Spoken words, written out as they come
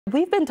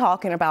We've been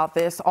talking about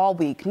this all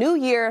week. New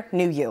year,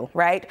 new you,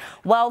 right?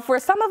 Well, for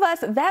some of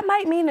us, that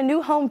might mean a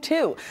new home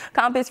too.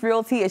 Compass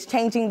Realty is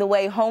changing the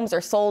way homes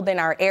are sold in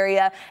our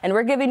area, and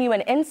we're giving you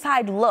an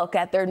inside look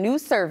at their new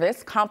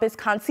service, Compass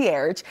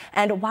Concierge,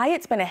 and why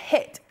it's been a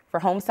hit for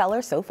home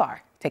sellers so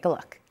far. Take a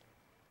look.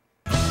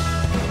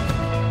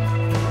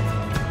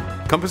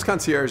 Compass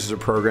Concierge is a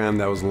program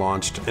that was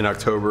launched in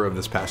October of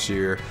this past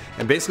year,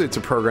 and basically it's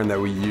a program that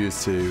we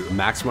use to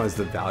maximize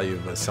the value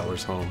of a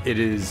seller's home. It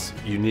is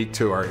unique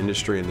to our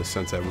industry in the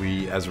sense that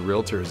we as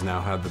realtors now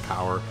have the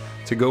power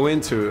to go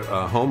into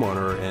a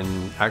homeowner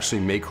and actually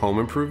make home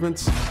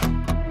improvements.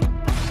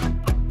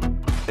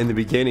 In the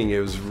beginning, it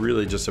was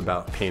really just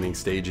about painting,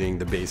 staging,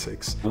 the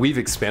basics. We've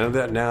expanded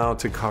that now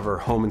to cover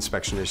home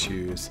inspection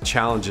issues,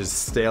 challenges,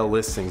 stale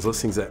listings,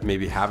 listings that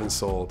maybe haven't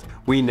sold.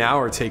 We now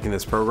are taking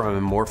this program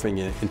and morphing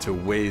it into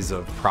ways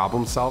of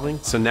problem solving.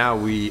 So now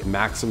we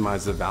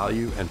maximize the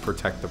value and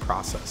protect the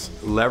process.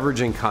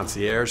 Leveraging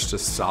Concierge to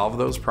solve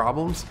those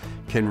problems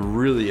can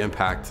really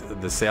impact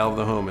the sale of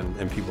the home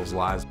and people's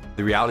lives.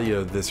 The reality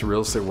of this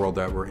real estate world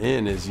that we're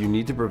in is you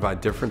need to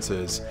provide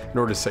differences in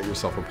order to set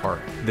yourself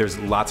apart. There's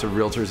lots of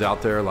realtors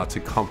out there, lots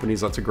of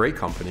companies, lots of great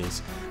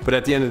companies. But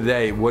at the end of the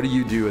day, what do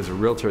you do as a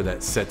realtor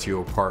that sets you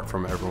apart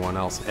from everyone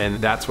else? And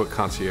that's what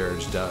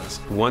Concierge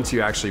does. Once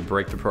you actually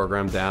break the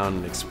program down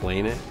and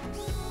explain it,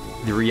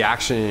 the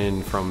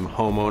reaction from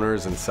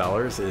homeowners and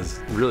sellers is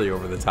really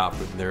over the top.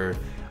 They're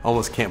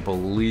almost can't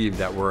believe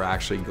that we're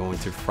actually going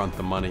to front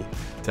the money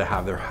to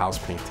have their house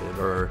painted,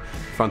 or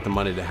front the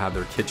money to have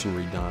their kitchen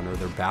redone, or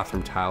their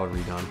bathroom tile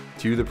redone.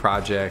 Do the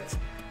project,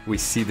 we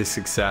see the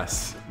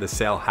success, the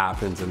sale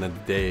happens, and then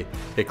the day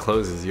it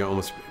closes, you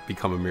almost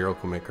become a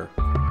miracle maker.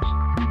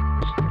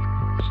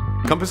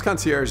 Compass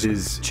Concierge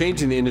is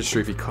changing the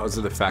industry because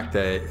of the fact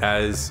that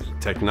as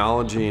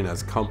technology and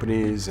as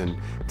companies and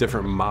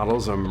different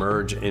models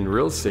emerge in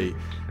real estate,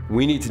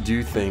 we need to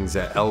do things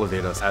that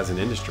elevate us as an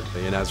industry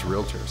and as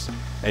realtors.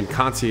 And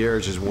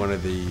Concierge is one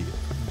of the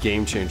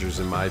game changers,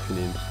 in my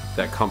opinion,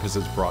 that Compass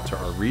has brought to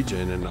our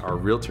region and our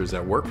realtors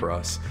that work for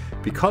us,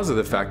 because of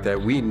the fact that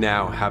we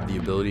now have the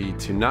ability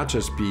to not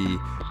just be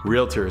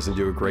realtors and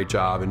do a great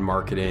job in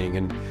marketing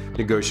and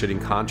negotiating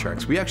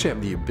contracts. We actually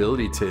have the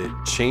ability to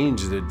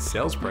change the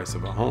sales price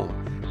of a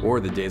home, or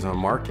the days on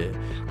market,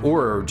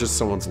 or just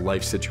someone's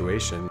life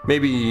situation.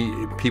 Maybe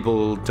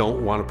people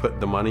don't want to put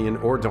the money in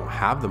or don't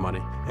have the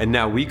money. And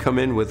now we come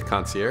in with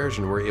Concierge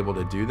and we're able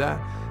to do that.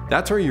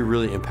 That's where you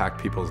really impact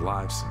people's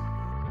lives.